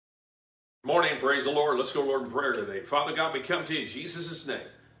Morning, praise the Lord. Let's go, Lord, in prayer today. Father God, we come to you in Jesus' name.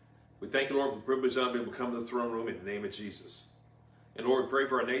 We thank you, Lord, for the privilege of being able to come to the throne room in the name of Jesus. And Lord, we pray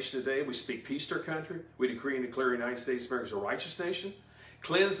for our nation today. We speak peace to our country. We decree and declare the United States of America is a righteous nation,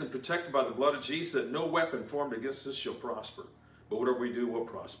 cleansed and protected by the blood of Jesus, that no weapon formed against us shall prosper. But whatever we do will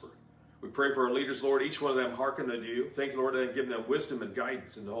prosper. We pray for our leaders, Lord, each one of them hearken unto you. Thank you, Lord, that give them wisdom and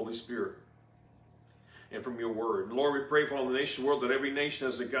guidance in the Holy Spirit and from your word. And Lord, we pray for all the nation world, that every nation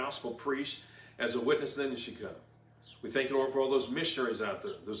has the gospel preached as a witness, then it should come. We thank you, Lord, for all those missionaries out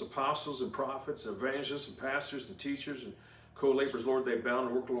there, those apostles and prophets and evangelists and pastors and teachers and co-laborers, Lord, they bound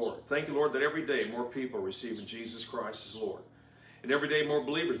and work, Lord. Thank you, Lord, that every day more people are receiving Jesus Christ as Lord. And every day more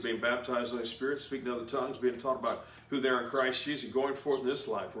believers being baptized in the Spirit, speaking other tongues, being taught about who they are in Christ Jesus, and going forth in this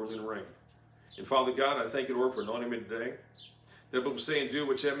life, ruling and reigning. And Father God, I thank you, Lord, for anointing me today. That will say and do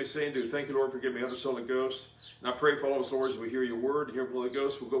what you have me say and do. Thank you, Lord, for giving me others, Holy Ghost. And I pray for all of us, Lord, as we hear your word, hear the Holy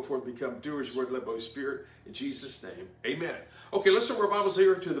Ghost, we'll go forth and become doers of the word led by the Holy Spirit. In Jesus' name, amen. Okay, let's open our Bibles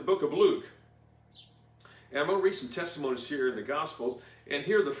here to the book of Luke. And I'm going to read some testimonies here in the Gospel. And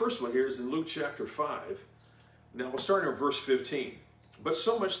here, the first one here is in Luke chapter 5. Now, we'll start in verse 15. But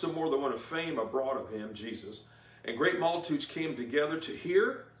so much the more there went a fame abroad of him, Jesus, and great multitudes came together to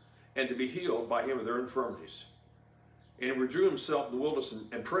hear and to be healed by him of their infirmities. And he withdrew himself in the wilderness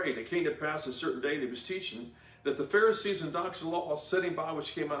and prayed. It came to pass a certain day that he was teaching, that the Pharisees and doctors of the law, sitting by,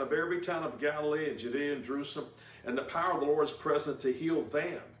 which came out of every town of Galilee and Judea and Jerusalem, and the power of the Lord is present to heal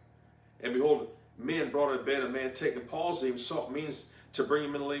them. And behold, men brought a bed, a man taken palsy, and sought means to bring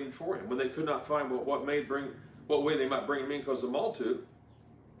him in and lay him before him. When they could not find what way they might bring him in because of the multitude,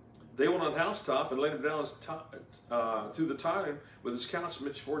 they went on the housetop and laid him down through the time with his couch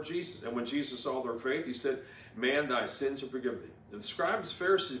before Jesus. And when Jesus saw their faith, he said, Man, thy sins are forgiven thee. And the scribes and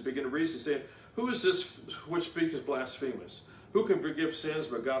Pharisees began to reason, saying, Who is this which speaketh blasphemous? Who can forgive sins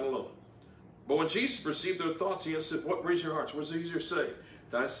but God alone? But when Jesus perceived their thoughts, he answered, What reason your hearts? What is it easier to say?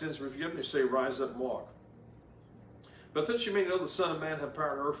 Thy sins are forgiven. You say, Rise up and walk. But that you may know the Son of Man hath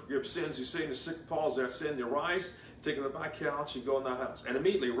power on earth to forgive sins, he said to the sick and palsy, I say, and arise, take him by couch, and go in thy house. And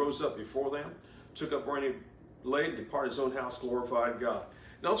immediately he rose up before them, took up where he laid, and departed his own house, glorified God.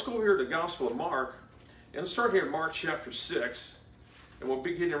 Now let's go over here to the Gospel of Mark. And let's start here in Mark chapter 6, and we'll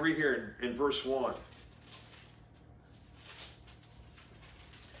begin to read here in verse 1.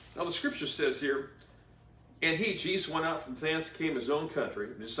 Now the scripture says here, And he, Jesus, went out from thence, came to his own country,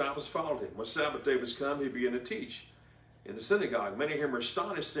 and the disciples followed him. When Sabbath day was come, he began to teach in the synagogue. Many of them were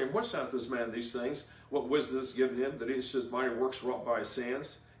astonished, saying, What's not this man these things? What wisdom is given him, that he should mighty works wrought by his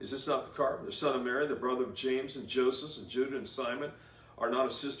hands? Is this not the carpenter, the son of Mary, the brother of James and Joseph and Judah and Simon? Are not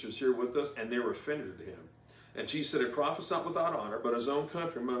his sisters here with us? And they were offended at him. And Jesus said, A prophet's not without honor, but his own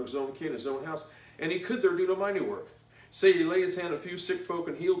country, among his own kin, his own house. And he could there do no mighty work. Say he laid his hand on a few sick folk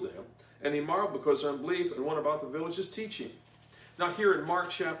and healed them. And he marveled because of unbelief, and went about the villages teaching. Now here in Mark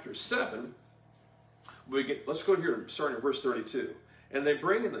chapter 7, let's go here starting in verse 32. And they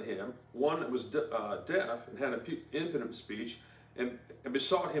bring unto him one that was deaf and had an impotent speech, and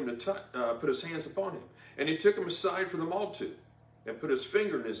besought him to put his hands upon him. And he took him aside from the multitude, and put his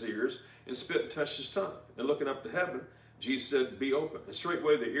finger in his ears, and spit and touched his tongue. And looking up to heaven, Jesus said, Be open. And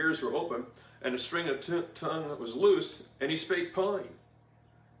straightway the ears were open, and the string of tongue was loosed, and he spake plain.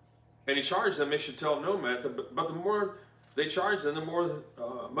 And he charged them they should tell no man, but the more they charged them, the more,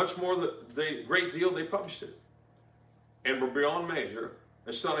 much more, great deal they published it. And were beyond measure,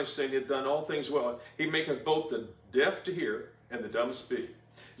 astonished, saying, He had done all things well. He maketh both the deaf to hear, and the dumb to speak.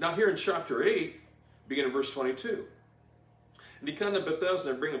 Now here in chapter 8, beginning in verse 22. And he came to Bethesda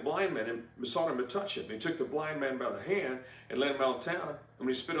and bring a blind man and besought him to touch him. And he took the blind man by the hand and led him out of town. And when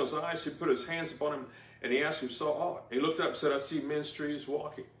he spit in his eyes, he put his hands upon him, and he asked him, saw aught. And he looked up and said, I see Ministries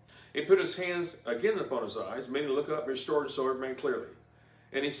walking. He put his hands again upon his eyes, made him look up, and restored his soul, man clearly.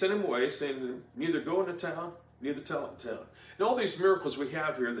 And he sent him away, saying, Neither go into town, neither tell it in town. And all these miracles we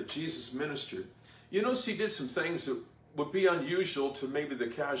have here that Jesus ministered, you notice he did some things that would be unusual to maybe the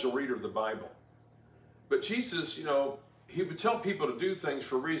casual reader of the Bible. But Jesus, he would tell people to do things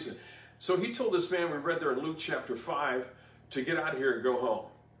for a reason. So he told this man, we read there in Luke chapter 5, to get out of here and go home.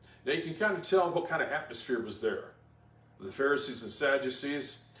 Now you can kind of tell what kind of atmosphere was there. The Pharisees and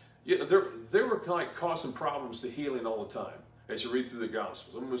Sadducees, they were kind of causing problems to healing all the time as you read through the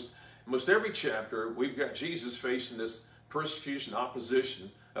Gospels. Almost every chapter, we've got Jesus facing this persecution, opposition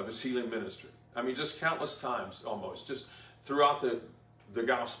of his healing ministry. I mean, just countless times almost, just throughout the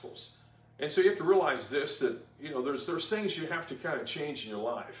Gospels. And so you have to realize this, that, there's things you have to kind of change in your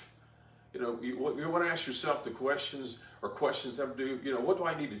life. You want to ask yourself the questions have to do, what do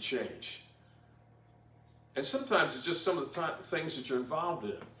I need to change? And sometimes it's just some of the things that you're involved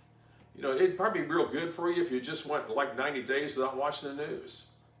in. You know, it'd probably be real good for you if you just went like 90 days without watching the news.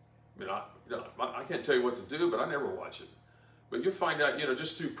 I mean, I can't tell you what to do, but I never watch it. But you'll find out, you know,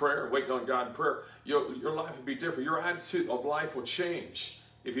 just through prayer, waiting on God in prayer, your life will be different. Your attitude of life will change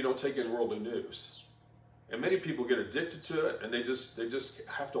if you don't take in worldly news. And many people get addicted to it, and they just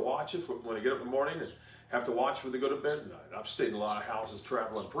have to watch it when they get up in the morning, and have to watch when they go to bed at night. I've stayed in a lot of houses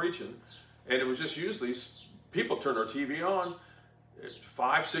traveling, preaching, and it was just usually people turn their TV on at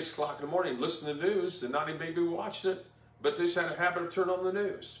 5, 6 o'clock in the morning, listen to the news, and not even maybe watching it, but they just had a habit of turning on the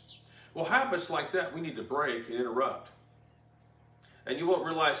news. Well, habits like that we need to break and interrupt. And you won't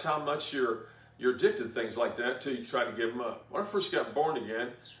realize how much you're addicted to things like that until you try to give them up. When I first got born again,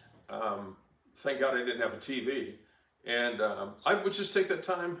 thank God I didn't have a TV. And I would just take that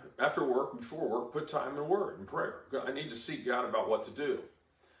time after work, before work, put time in the Word and prayer. I need to seek God about what to do.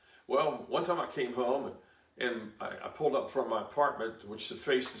 Well, one time I came home and I pulled up from my apartment, which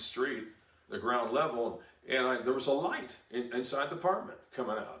faced the street, the ground level, and there was a light inside the apartment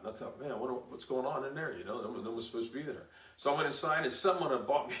coming out. And I thought, man, what's going on in there? You know, no one was supposed to be there. So I went inside, and someone had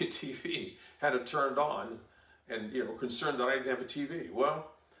bought me a TV, had it turned on, and, you know, concerned that I didn't have a TV.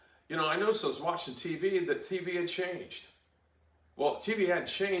 Well, you know, I noticed I was watching TV, that TV had changed. Well, TV hadn't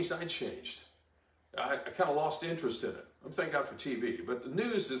changed, I'd changed. I kind of lost interest in it. I'm thank God for TV. But the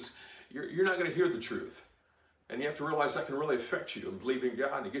news is, you're not going to hear the truth. And you have to realize that can really affect you and believe in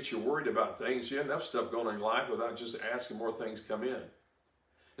God and get you worried about things. You have enough stuff going on in your life without just asking more things come in.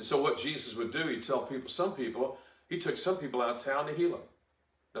 And so what Jesus would do, he'd tell people, he took some people out of town to heal them.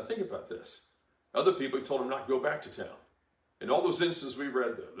 Now think about this. Other people, he told them not to go back to town. In all those instances we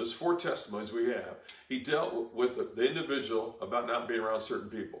read, though, those 4 testimonies we have, he dealt with the individual about not being around certain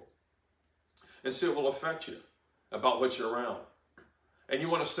people. And so it will affect you about what you're around. And you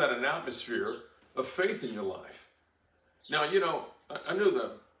want to set an atmosphere of faith in your life. Now, you know, I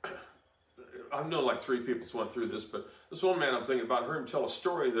know like 3 people that's went through this, but this one man I'm thinking about, I heard him tell a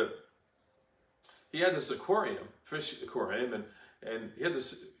story that he had this aquarium, fish aquarium, and he had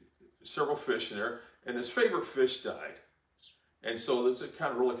several fish in there, and his favorite fish died. And so it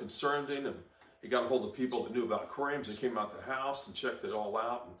kind of really concerned him, and he got a hold of people that knew about aquariums and came out the house and checked it all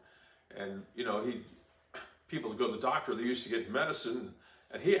out. And you know, people that go to the doctor, they used to get medicine,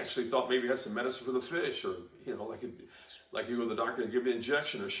 and he actually thought maybe he had some medicine for the fish, or, you know, like you go to the doctor and give you an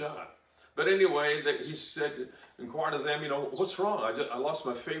injection or shot. But anyway, he said, inquired of them, you know, what's wrong? I lost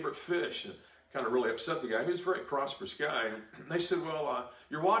my favorite fish. And kind of really upset the guy. He was a very prosperous guy. And they said, well,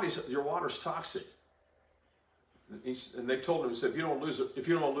 your water's toxic. And they told him, he said, if you don't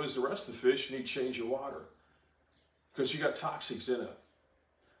want to lose the rest of the fish, you need to change your water, because you got toxics in it.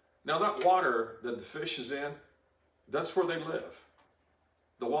 Now that water that the fish is in, that's where they live.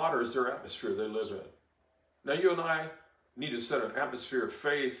 The water is their atmosphere they live in. Now you and I need to set an atmosphere of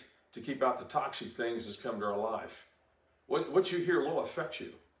faith to keep out the toxic things that's come to our life. What you hear will affect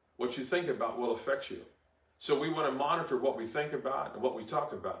you. What you think about will affect you. So we want to monitor what we think about and what we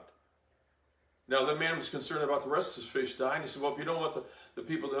talk about. Now the man was concerned about the rest of his fish dying. He said, well, if you don't want the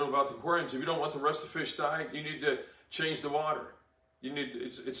people to know about the aquariums, if you don't want the rest of the fish dying, you need to change the water.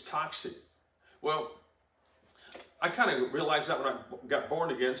 It's toxic. Well, I kind of realized that when I got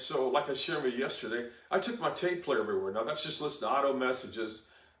born again. So like I shared with you yesterday, I took my tape player everywhere. Now that's just listening to auto messages,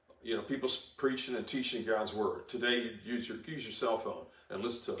 you know, people preaching and teaching God's word. Today, you use your cell phone and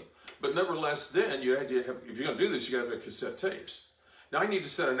listen to them. But nevertheless, then you had to have, if you're going to do this, you got to have cassette tapes. Now I need to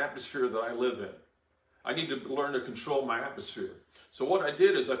set an atmosphere that I live in. I need to learn to control my atmosphere. So what I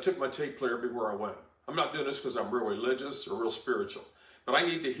did is I took my tape player everywhere I went. I'm not doing this because I'm real religious or real spiritual, but I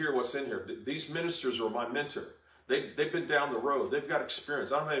need to hear what's in here. These ministers are my mentor. They've been down the road. They've got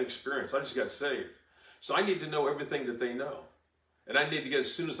experience. I don't have any experience. I just got saved. So I need to know everything that they know. And I need to get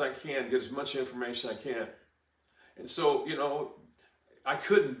as soon as I can, get as much information I can. And so, you know, I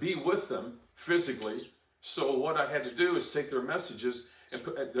couldn't be with them physically. So what I had to do is take their messages and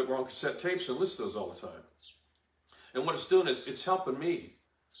put that were on cassette tapes and listen to those all the time. And what it's doing is it's helping me.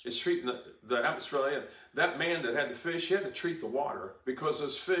 It's treating the atmosphere. That man that had the fish, he had to treat the water, because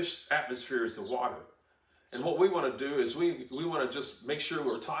those fish atmosphere is the water. And what we want to do is we want to just make sure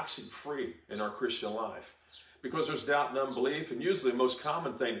we're toxic free in our Christian life, because there's doubt and unbelief, and usually the most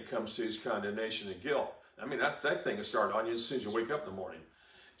common thing that comes to is condemnation and guilt. I mean, that thing will start on you as soon as you wake up in the morning.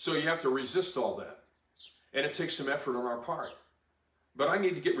 So you have to resist all that. And it takes some effort on our part. But I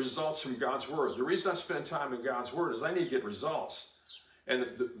need to get results from God's Word. The reason I spend time in God's Word is I need to get results. And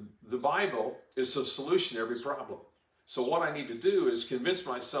the Bible is the solution to every problem. So what I need to do is convince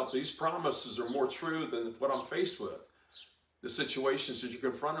myself these promises are more true than what I'm faced with. The situations that you're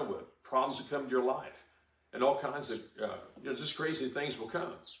confronted with, problems that come to your life, and all kinds of, just crazy things will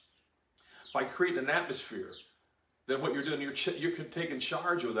come. by creating an atmosphere, then what you're doing, you're taking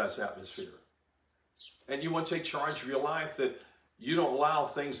charge of that atmosphere. And you want to take charge of your life, that you don't allow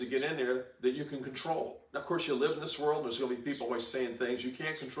things to get in there that you can control. Now, of course, you live in this world, and there's going to be people always saying things. You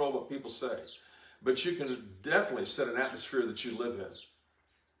can't control what people say. But you can definitely set an atmosphere that you live in.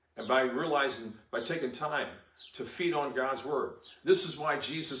 And by realizing, by taking time to feed on God's Word. This is why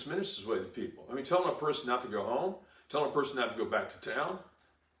Jesus ministers with people. I mean, telling a person not to go home, telling a person not to go back to town.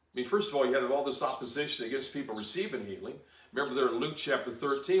 I mean, first of all, you had all this opposition against people receiving healing. Remember there in Luke chapter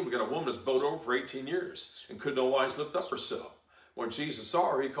 13, we got a woman that's bowed over for 18 years and could no wise lift up herself. When Jesus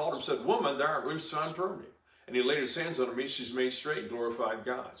saw her, he called her and said, "Woman, thou art loosed from infirmity." And he laid his hands on her, and she's made straight and glorified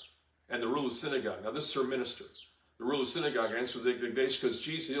God. And the ruler of the synagogue, now this is her minister. The ruler of the synagogue answered with indignation because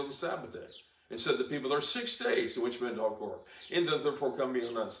Jesus healed the Sabbath day and said to the people, "There are 6 days in which men don't work. In them therefore come be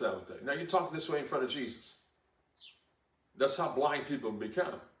on the Sabbath day." Now you're talking this way in front of Jesus. That's how blind people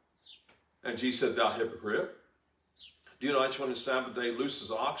become. And Jesus said, "Thou hypocrite, do you know each one on the Sabbath day looses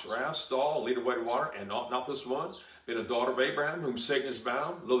ox or ass, stall, lead away to water, and not this one, being a daughter of Abraham, whom Satan is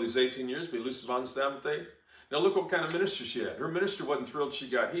bound, lo these 18 years, be loosed upon the Sabbath day?" Now look what kind of minister she had. Her minister wasn't thrilled she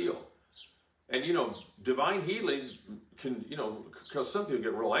got healed. And you know, divine healing can, you know, because some people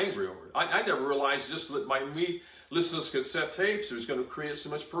get real angry over it. I never realized just by me listening to cassette tapes, it was going to create so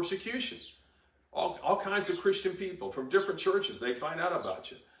much persecution. All kinds of Christian people from different churches, they find out about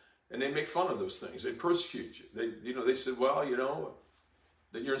you. And they make fun of those things. They persecute you. They said, well, you know,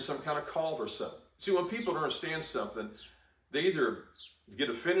 that you're in some kind of cult or something. See, when people don't understand something, they either get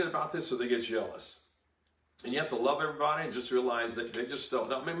offended about this or they get jealous. And you have to love everybody and just realize that they just don't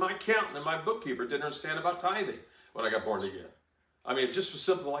know. I mean, my accountant and my bookkeeper didn't understand about tithing when I got born again. I mean, just was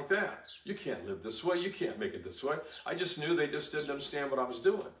something like that. You can't live this way. You can't make it this way. I just knew they just didn't understand what I was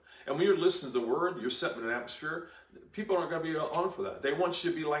doing. And when you're listening to the Word, you're setting an atmosphere, people aren't going to be on for that. They want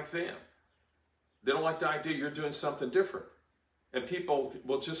you to be like them. They don't like the idea you're doing something different. And people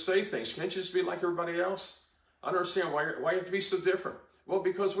will just say things. Can't you just be like everybody else? I don't understand why you have to be so different. Well,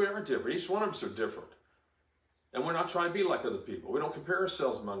 because we are different. Each one of us are different. And we're not trying to be like other people. We don't compare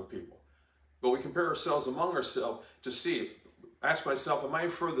ourselves among people. But we compare ourselves among ourselves to see. Ask myself, am I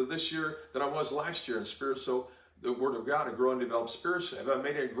further this year than I was last year in spirit? So the Word of God to grow and develop spiritually. Have I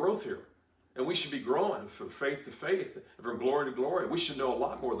made any growth here? And we should be growing from faith to faith, and from glory to glory. We should know a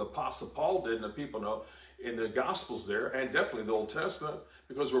lot more than the Apostle Paul did and the people know in the Gospels there, and definitely the Old Testament,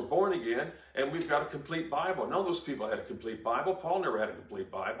 because we're born again, and we've got a complete Bible. None of those people had a complete Bible. Paul never had a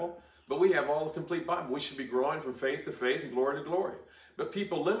complete Bible. But we have all the complete Bible. We should be growing from faith to faith and glory to glory. But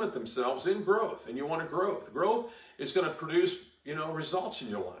people limit themselves in growth, and you want growth. Growth is going to produce, you know, results in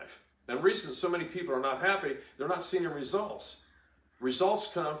your life. And the reason so many people are not happy, they're not seeing the results. Results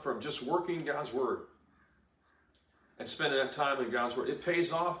come from just working God's Word and spending that time in God's Word. It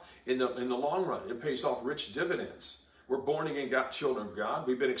pays off in the long run. It pays off rich dividends. We're born again, children of God.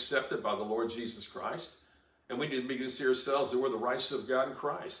 We've been accepted by the Lord Jesus Christ. And we need to begin to see ourselves that we're the righteousness of God in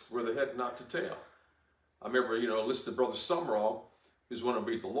Christ. We're the head, not the tail. I remember, you know, listening to Brother Summerall, who's wanting to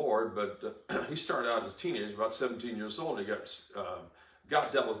be the Lord, but he started out as a teenager, about 17 years old, and he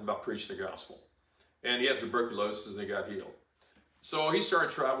God dealt with him about preaching the gospel. And he had tuberculosis, and he got healed. So he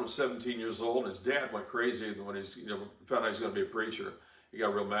started traveling at 17 years old, and his dad went crazy when he found out he was going to be a preacher. He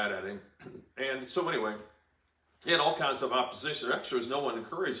got real mad at him. And so anyway, he had all kinds of opposition. Actually, there was no one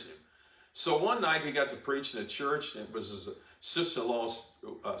encouraging him. So one night he got to preach in a church, and it was his sister-in-law's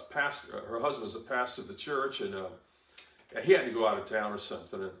pastor. Her husband was a pastor of the church, and he had to go out of town or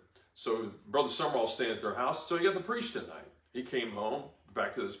something. And so Brother Summerall was staying at their house, so he got to preach tonight. He came home,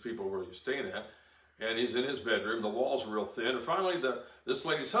 back to those people where he was staying at, and he's in his bedroom. The walls were real thin, and finally this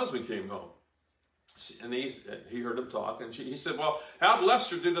lady's husband came home. And he heard him talk, and he said, "Well, how'd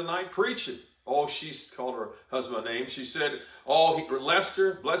Lester do tonight preaching?" Oh, she called her husband a name. She said, "Oh,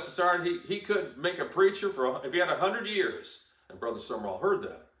 Lester, bless his heart, he could make a preacher if he had 100 years. And Brother Summerall heard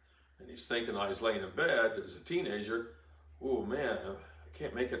that. And he's thinking while he's laying in bed as a teenager, "Oh, man, I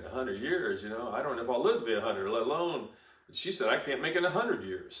can't make it 100 years, you know. I don't know if I'll live to be 100, let alone." And she said, "I can't make it 100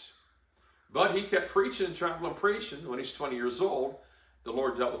 years. But he kept preaching, traveling, preaching. When he's 20 years old, the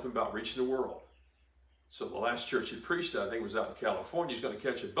Lord dealt with him about reaching the world. So the last church he preached at, I think, was out in California. He's going to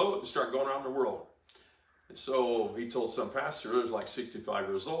catch a boat and start going around the world. And so he told some pastor who was like 65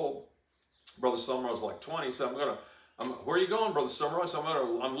 years old. Brother Summerall was like 20. He said, "Where are you going, Brother Summerall?" I said,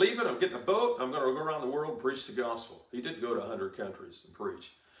 I'm leaving. I'm getting a boat. I'm going to go around the world and preach the gospel. He did go to 100 countries and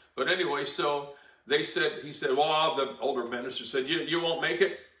preach. But anyway, so he said, well, the older minister said, you won't make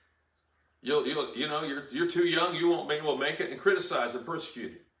it. You're too young. You won't be able to make it, and criticize and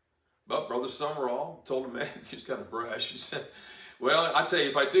persecute him. But Brother Summerall told him, man, he's kind of brash. He said, Well, I tell you,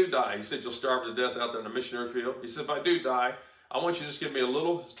 if I do die, he said, you'll starve to death out there in the missionary field. He said, if I do die, I want you to just give me a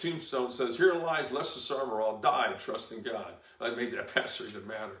little tombstone that says, here lies Lester Summerall, died trusting God. I made that pastor even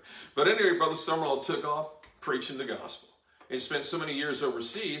madder. But anyway, Brother Summerall took off preaching the gospel. And he spent so many years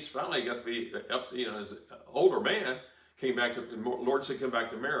overseas, finally got to be, as an older man, came back to, the Lord said, come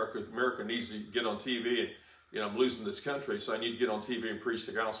back to America. America needs to get on TV, and I'm losing this country, so I need to get on TV and preach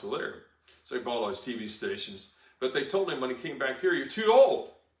the gospel there. So he bought all his TV stations. But they told him when he came back here, you're too old.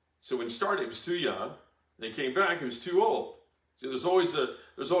 So when he started, he was too young. Then he came back, he was too old. So there's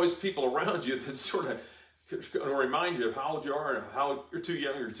always people around you that sort of going to remind you of how old you are and how you're too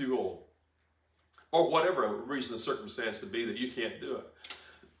young or too old. Or whatever reason or circumstance to be that you can't do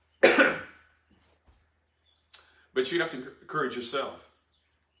it. But you have to encourage yourself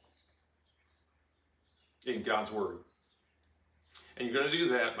in God's Word. And you're going to do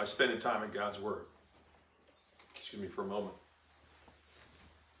that by spending time in God's Word. Excuse me for a moment.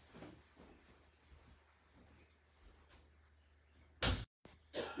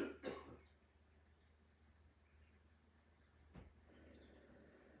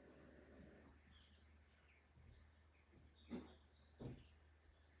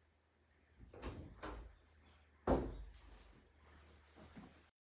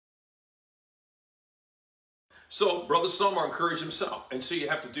 So, Brother Summer encouraged himself, and so you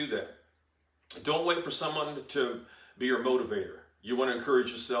have to do that. Don't wait for someone to be your motivator. You want to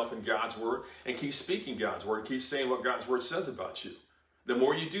encourage yourself in God's Word and keep speaking God's Word, keep saying what God's Word says about you. The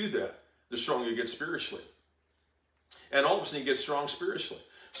more you do that, the stronger you get spiritually. And all of a sudden you get strong spiritually.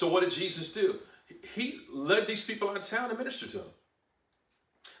 So what did Jesus do? He led these people out of town and ministered to them.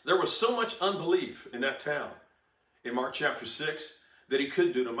 There was so much unbelief in that town in Mark chapter 6 that he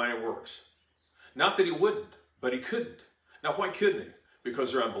couldn't do the mighty works. Not that he wouldn't, but he couldn't. Now, why couldn't he?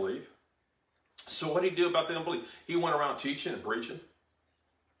 Because of their unbelief. So what did he do about the unbelief? He went around teaching and preaching.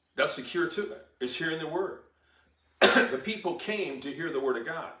 That's the cure to it. It's hearing the Word. The people came to hear the Word of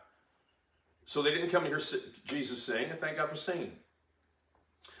God. So they didn't come to hear Jesus sing, and thank God for singing.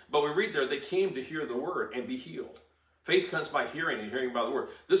 But we read there, they came to hear the Word and be healed. Faith comes by hearing and hearing by the Word.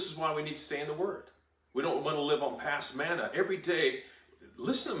 This is why we need to stay in the Word. We don't want to live on past manna. Every day,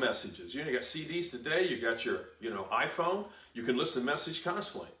 listen to messages. You got CDs today. You got your, iPhone. You can listen to message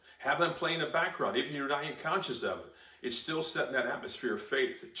constantly. Have them play in the background. Even if you're not even conscious of it, it's still setting that atmosphere of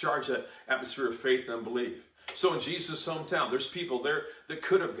faith. Charge that atmosphere of faith and belief. So in Jesus' hometown, there's people there that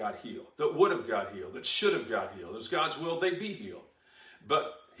could have got healed, that would have got healed, that should have got healed. It was God's will they'd be healed.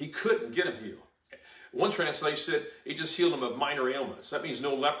 But he couldn't get them healed. One translation said he just healed them of minor ailments. That means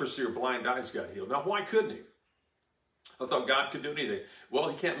no leprosy or blind eyes got healed. Now, why couldn't he? I thought God could do anything. Well,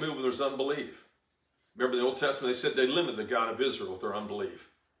 he can't move when there's unbelief. Remember the Old Testament, they said they limited the God of Israel with their unbelief.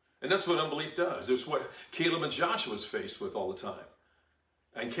 And that's what unbelief does. It's what Caleb and Joshua was faced with all the time.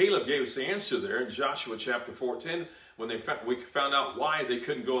 And Caleb gave us the answer there in Joshua chapter 14 when we found out why they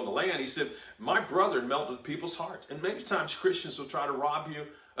couldn't go in the land. He said, my brother melted people's hearts. And many times Christians will try to rob you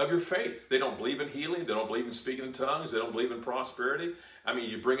of your faith. They don't believe in healing. They don't believe in speaking in tongues. They don't believe in prosperity. I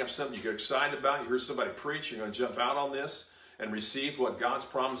mean, you bring up something you get excited about. You hear somebody preach. You're going to jump out on this and receive what God's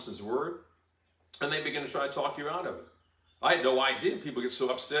promised in His Word. And they begin to try to talk you out of it. I had no idea people get so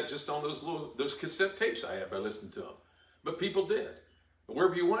upset just on those cassette tapes I had by listening to them. But people did.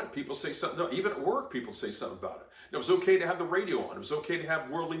 Wherever you went, people say something. No, even at work, people say something about it. And it was okay to have the radio on. It was okay to have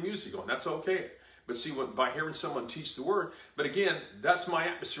worldly music on. That's okay. But see, by hearing someone teach the Word, but again, that's my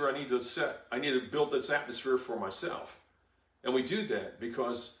atmosphere I need to set. I need to build this atmosphere for myself. And we do that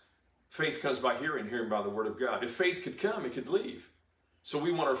because faith comes by hearing, hearing by the Word of God. If faith could come, it could leave. So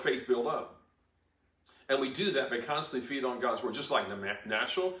we want our faith built up. And we do that by constantly feeding on God's Word, just like the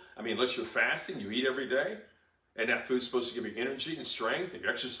natural. I mean, unless you're fasting, you eat every day. And that food's supposed to give you energy and strength, and you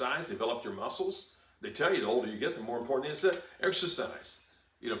exercise, develop your muscles. They tell you the older you get, the more important it is to exercise,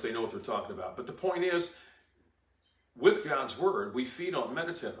 if they know what they're talking about. But the point is, with God's Word, we feed on,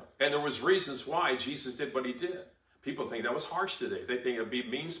 meditate on. And there was reasons why Jesus did what He did. People think that was harsh today. They think it would be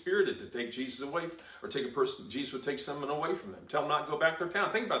mean-spirited to take Jesus away, or Jesus would take someone away from them. Tell them not to go back to their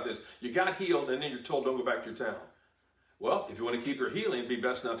town. Think about this. You got healed, and then you're told don't go back to your town. Well, if you want to keep your healing, it'd be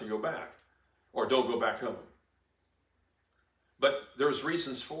best not to go back, or don't go back home. But there's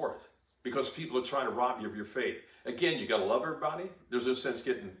reasons for it, because people are trying to rob you of your faith. Again, you got to love everybody. There's no sense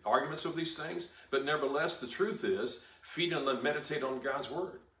getting arguments over these things. But nevertheless, the truth is, feed on and meditate on God's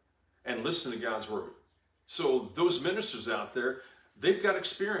Word and listen to God's Word. So those ministers out there, they've got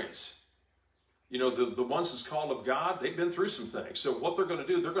experience. The ones that's called of God, they've been through some things. So what they're going to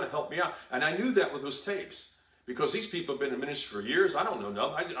do, they're going to help me out. And I knew that with those tapes, because these people have been in ministry for years. I don't know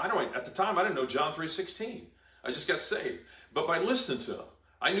nothing. At the time, I didn't know John 3:16. I just got saved. but by listening to them.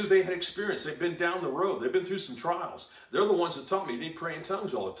 I knew they had experience. They've been down the road. They've been through some trials. They're the ones that taught me you need to pray in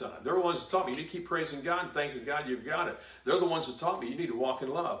tongues all the time. They're the ones that taught me you need to keep praising God and thanking God you've got it. They're the ones that taught me you need to walk in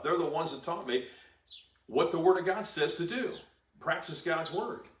love. They're the ones that taught me what the Word of God says to do. Practice God's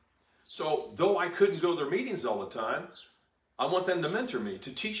Word. So though I couldn't go to their meetings all the time, I want them to mentor me,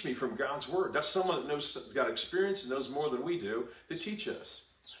 to teach me from God's Word. That's someone that knows, got experience and knows more than we do to teach us.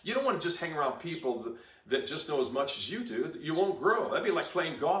 You don't want to just hang around people that just know as much as you do. You won't grow. That'd be like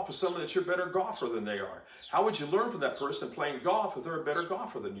playing golf with someone that's a better golfer than they are. How would you learn from that person playing golf if they're a better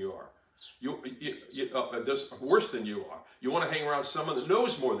golfer than you are? Worse than you are. You want to hang around someone that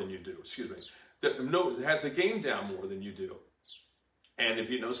knows more than you do, that has the game down more than you do. And if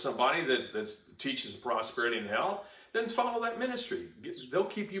you know somebody that teaches prosperity and health, then follow that ministry. They'll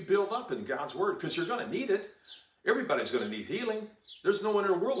keep you built up in God's Word because you're going to need it. Everybody's going to need healing. There's no one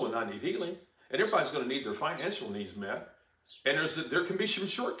in the world who will not need healing. And everybody's going to need their financial needs met. And there can be some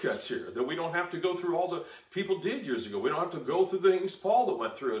shortcuts here that we don't have to go through all the people did years ago. We don't have to go through the things Paul that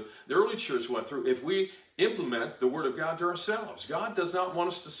went through, the early church went through, if we implement the Word of God to ourselves. God does not want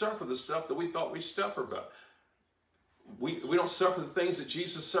us to suffer the stuff that we thought we suffered about. We don't suffer the things that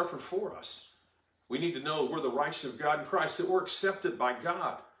Jesus suffered for us. We need to know we're the righteousness of God in Christ, that we're accepted by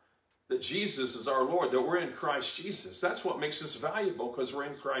God, that Jesus is our Lord, that we're in Christ Jesus. That's what makes us valuable, because we're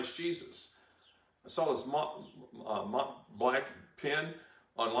in Christ Jesus. I saw this black pen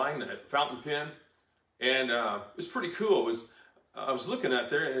online, a fountain pen, and it's pretty cool. I was looking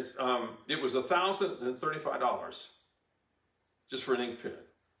at there, and it was $1,035 just for an ink pen.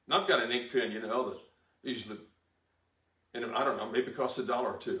 And I've got an ink pen, that usually, and I don't know, maybe it costs $1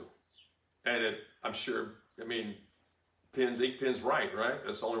 or $2. And I'm sure, ink pens right?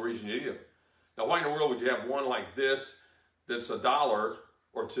 That's the only reason you need them. Now, why in the world would you have one like this that's $1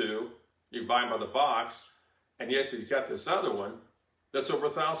 or $2? You can buy them by the box, and yet you got this other one that's over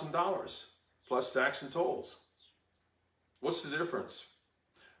 $1,000 plus tax and tolls. What's the difference?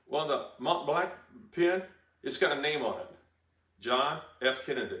 Well, the Mont Black pen, it's got a name on it. John F.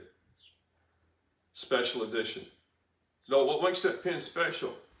 Kennedy. Special edition. No, what makes that pen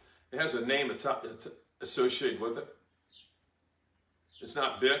special? It has a name associated with it. It's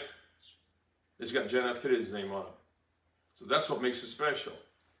not Bic. It's got John F. Kennedy's name on it. So that's what makes it special.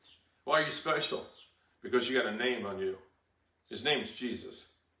 Why are you special? Because you got a name on you. His name's Jesus.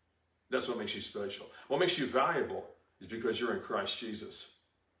 That's what makes you special. What makes you valuable is because you're in Christ Jesus.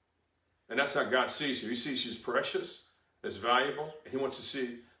 And that's how God sees you. He sees you as precious, as valuable, and He wants to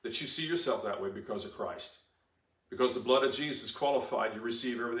see that you see yourself that way because of Christ. Because the blood of Jesus qualified you to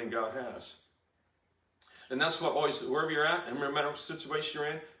receive everything God has. And that's what always, wherever you're at, and no matter what situation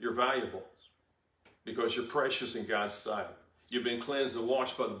you're in, you're valuable. Because you're precious in God's sight. You've been cleansed and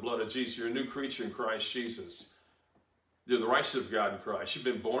washed by the blood of Jesus. You're a new creature in Christ Jesus. You're the righteousness of God in Christ. You've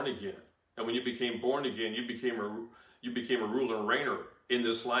been born again. And when you became born again, you became a ruler and reigner in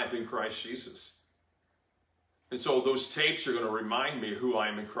this life in Christ Jesus. And so those tapes are going to remind me who I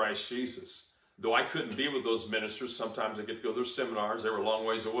am in Christ Jesus. Though I couldn't be with those ministers, sometimes I get to go to their seminars. They were a long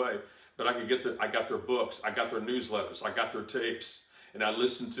ways away. But I got their books. I got their newsletters. I got their tapes. And I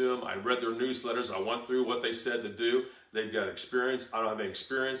listened to them. I read their newsletters. I went through what they said to do. They've got experience. I don't have any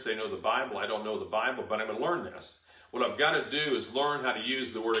experience. They know the Bible. I don't know the Bible, but I'm going to learn this. What I've got to do is learn how to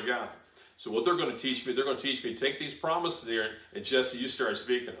use the Word of God. So what they're going to teach me, take these promises here, and Jesse, you start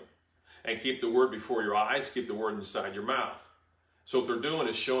speaking them. And keep the Word before your eyes. Keep the Word inside your mouth. So what they're doing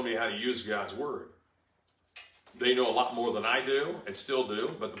is showing me how to use God's Word. They know a lot more than I do, and still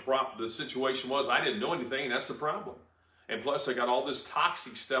do, but the situation was I didn't know anything, and that's the problem. And plus, I got all this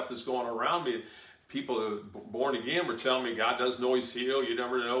toxic stuff that's going around me. People that are born again were telling me God doesn't always heal. You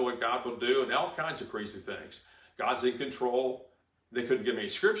never know what God will do, and all kinds of crazy things. God's in control. They couldn't give me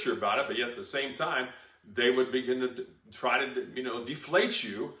scripture about it, but yet at the same time, they would begin to try to, deflate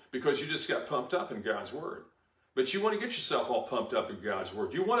you because you just got pumped up in God's Word. But you want to get yourself all pumped up in God's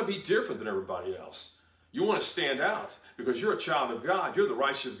Word. You want to be different than everybody else. You want to stand out because you're a child of God. You're the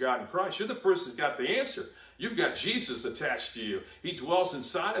righteousness of God in Christ. You're the person who's got the answer. You've got Jesus attached to you. He dwells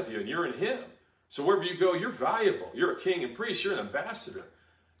inside of you, and you're in Him. So wherever you go, you're valuable. You're a king and priest. You're an ambassador.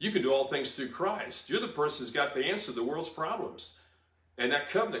 You can do all things through Christ. You're the person who's got the answer to the world's problems. And that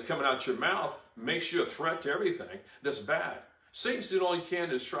covenant coming out your mouth makes you a threat to everything that's bad. Satan's doing all he can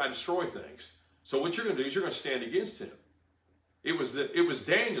to try to destroy things. So what you're going to do is you're going to stand against him. It was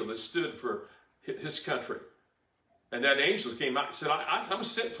Daniel that stood for his country. And that angel came out and said, I was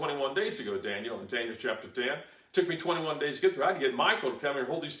sent 21 days ago, Daniel, in Daniel chapter 10. It took me 21 days to get through. I had to get Michael to come here and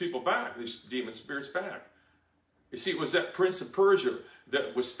hold these people back, these demon spirits back. You see, it was that prince of Persia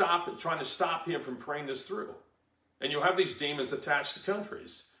that was trying to stop him from praying this through. And you'll have these demons attached to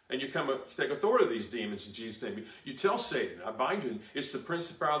countries. And you take authority of these demons in Jesus' name. You tell Satan, I bind you. It's the prince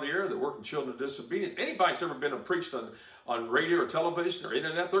of the power of the air that work in children of disobedience. Anybody that's ever been preached on radio or television or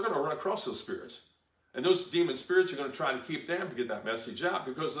internet, they're going to run across those spirits. And those demon spirits are going to try to keep them to get that message out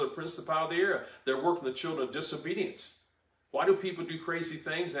because of the prince of the power of the air. They're working the children of disobedience. Why do people do crazy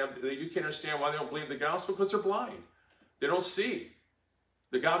things? You can't understand why they don't believe the gospel, because they're blind. They don't see.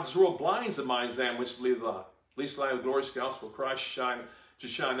 The God of this world blinds the minds of them which believe the lie. Least light of the glorious gospel of Christ shine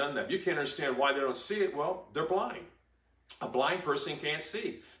on them. You can't understand why they don't see it. Well, they're blind. A blind person can't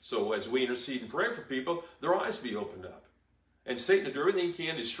see. So as we intercede and pray for people, their eyes be opened up. And Satan will do everything he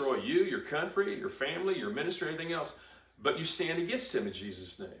can to destroy you, your country, your family, your ministry, everything else. But you stand against him in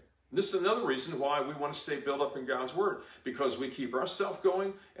Jesus' name. This is another reason why we want to stay built up in God's Word, because we keep ourselves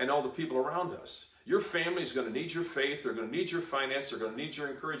going and all the people around us. Your family is going to need your faith. They're going to need your finance. They're going to need your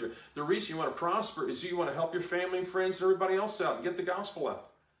encouragement. The reason you want to prosper is you want to help your family and friends and everybody else out and get the gospel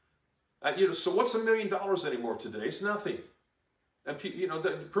out. So what's $1 million anymore today? It's nothing. And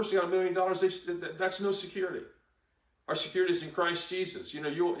the person got $1 million, that's no security. Our security is in Christ Jesus.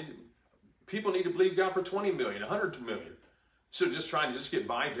 People need to believe God for 20 million, 100 million. So just trying to just get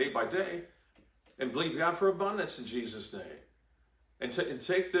by day and believe God for abundance in Jesus' name. And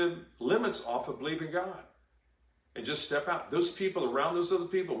take the limits off of believing God. And just step out. Those people around those other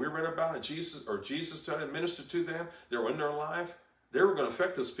people we read about, and Jesus tried to minister to them, they were in their life, they were going to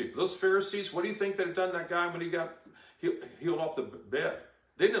affect those people. Those Pharisees, what do you think they had done to that guy when he got healed off the bed?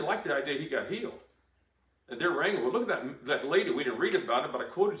 They didn't like the idea he got healed. And they were angry. Well, look at that lady. We didn't read about it, but I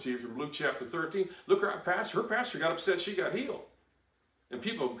quoted to you from Luke chapter 13. Look at our pastor. Her pastor got upset she got healed. And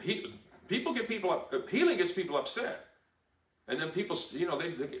healing gets people upset. And then people,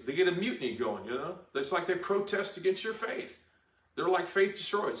 they get a mutiny going, It's like they protest against your faith. They're like faith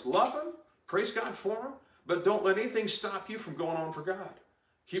destroyers. Love them, praise God for them, but don't let anything stop you from going on for God.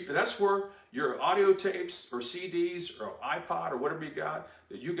 That's where your audio tapes or CDs or iPod or whatever you got,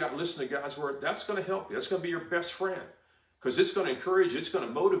 that you got listening to God's Word, that's going to help you. That's going to be your best friend. Because it's going to encourage you. It's going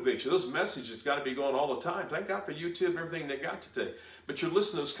to motivate you. Those messages got to be going all the time. Thank God for YouTube and everything they got today. But you're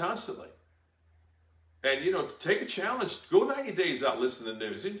listening to those constantly. And, take a challenge. Go 90 days out listening to the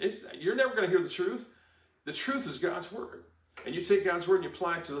news. You're never going to hear the truth. The truth is God's Word. And you take God's Word and you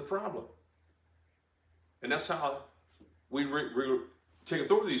apply it to the problem. And that's how we take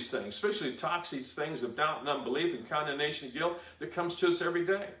authority of these things, especially toxic things of doubt and unbelief and condemnation and guilt that comes to us every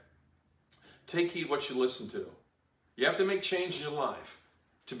day. Take heed what you listen to. You have to make change in your life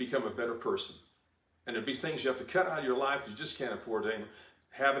to become a better person. And there'll be things you have to cut out of your life that you just can't afford to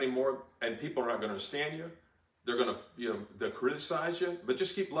have anymore, and people are not going to understand you. They're going to, they'll criticize you, but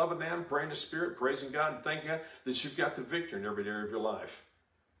just keep loving them, praying the Spirit, praising God, and thanking God that you've got the victory in every area of your life.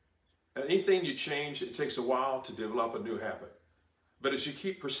 Anything you change, it takes a while to develop a new habit. But as you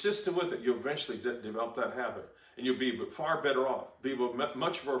keep persistent with it, you'll eventually develop that habit. And you'll be far better off, be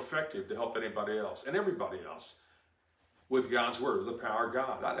much more effective to help anybody else and everybody else with God's Word, with the power of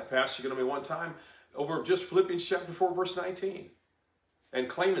God. I had a pastor going to me one time over just Philippians chapter 4, verse 19. And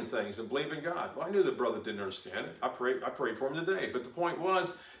claiming things and believing God. Well, I knew the brother didn't understand it. I prayed for him today. But the point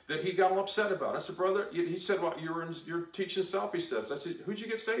was that he got all upset about it. I said, brother, he said, well, you're teaching selfish stuff. I said, who'd you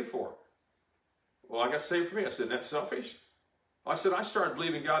get saved for? Well, I got saved for me. I said, that's selfish? I said, I started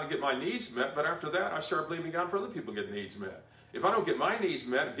believing God to get my needs met, but after that, I started believing God for other people to get needs met. If I don't get my needs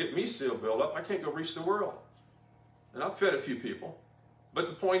met and get me still built up, I can't go reach the world. And I've fed a few people. But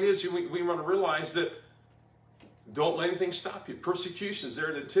the point is, we want to realize that don't let anything stop you. Persecution is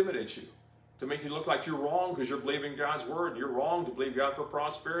there to intimidate you, to make you look like you're wrong because you're believing God's Word, and you're wrong to believe God for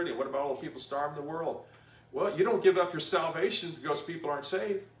prosperity. What about all the people starving the world? Well, you don't give up your salvation because people aren't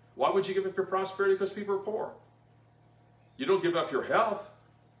saved. Why would you give up your prosperity? Because people are poor. You don't give up your health.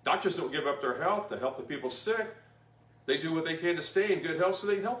 Doctors don't give up their health to help the people sick. They do what they can to stay in good health so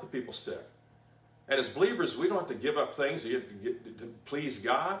they can help the people sick. And as believers, we don't have to give up things to please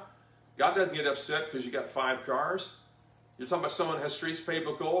God. God doesn't get upset because you got 5 cars. You're talking about someone who has streets paved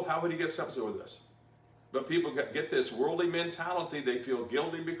with gold. How would he get something with this? But people get this worldly mentality. They feel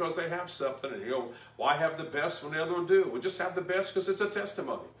guilty because they have something. And why have the best when the other will do? Well, just have the best because it's a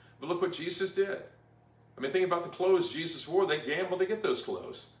testimony. But look what Jesus did. I mean, think about the clothes Jesus wore. They gambled to get those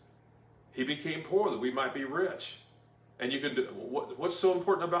clothes. He became poor that we might be rich. And you could do, what's so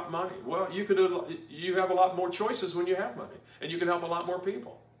important about money? Well, you have a lot more choices when you have money. And you can help a lot more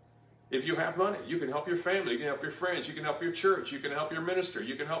people. If you have money, you can help your family, you can help your friends, you can help your church, you can help your minister,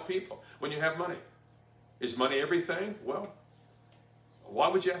 you can help people when you have money. Is money everything? Well, why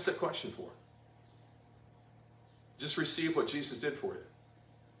would you ask that question for? Just receive what Jesus did for you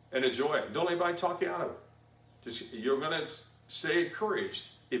and enjoy it. Don't let anybody talk you out of it. You're going to stay encouraged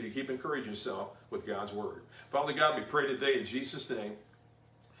if you keep encouraging yourself with God's Word. Father God, we pray today in Jesus' name.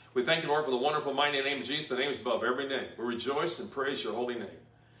 We thank you, Lord, for the wonderful, mighty name of Jesus. The name is above every name. We rejoice and praise your holy name.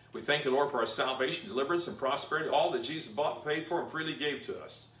 We thank you, Lord, for our salvation, deliverance, and prosperity, all that Jesus bought and paid for and freely gave to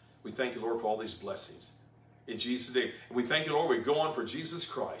us. We thank you, Lord, for all these blessings. In Jesus' name. And we thank you, Lord, we go on for Jesus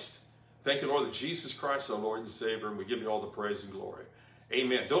Christ. Thank you, Lord, that Jesus Christ is our Lord and Savior, and we give you all the praise and glory.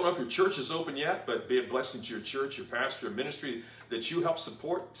 Amen. Don't know if your church is open yet, but be a blessing to your church, your pastor, your ministry that you help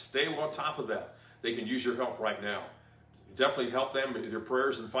support. Stay on top of that. They can use your help right now. Definitely help them with your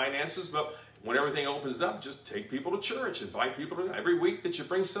prayers and finances, but when everything opens up, just take people to church. Invite people to every week that you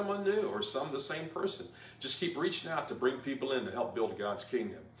bring someone new or the same person. Just keep reaching out to bring people in to help build God's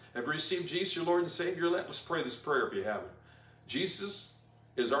kingdom. Have you received Jesus, your Lord and Savior? Let's pray this prayer if you haven't. Jesus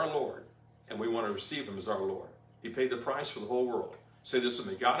is our Lord, and we want to receive him as our Lord. He paid the price for the whole world. Say this with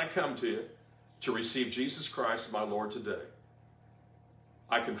me. God, I come to you to receive Jesus Christ, my Lord, today.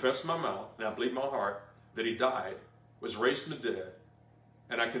 I confess in my mouth, and I believe in my heart, that he died, was raised from the dead,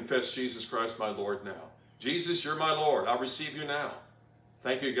 and I confess Jesus Christ, my Lord, now. Jesus, you're my Lord. I receive you now.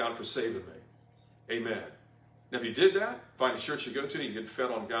 Thank you, God, for saving me. Amen. Now, if you did that, find a church you go to, you get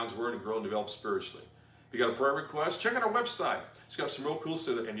fed on God's Word and grow and develop spiritually. If you got a prayer request, check out our website. It's got some real cool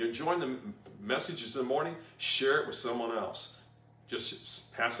stuff. And you enjoy the messages in the morning, share it with someone else.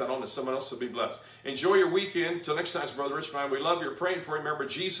 Just pass that on to someone else to be blessed. Enjoy your weekend. Till next time, Brother Rich, man, we love you. We're praying for you. Remember,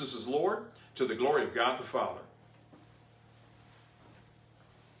 Jesus is Lord to the glory of God the Father.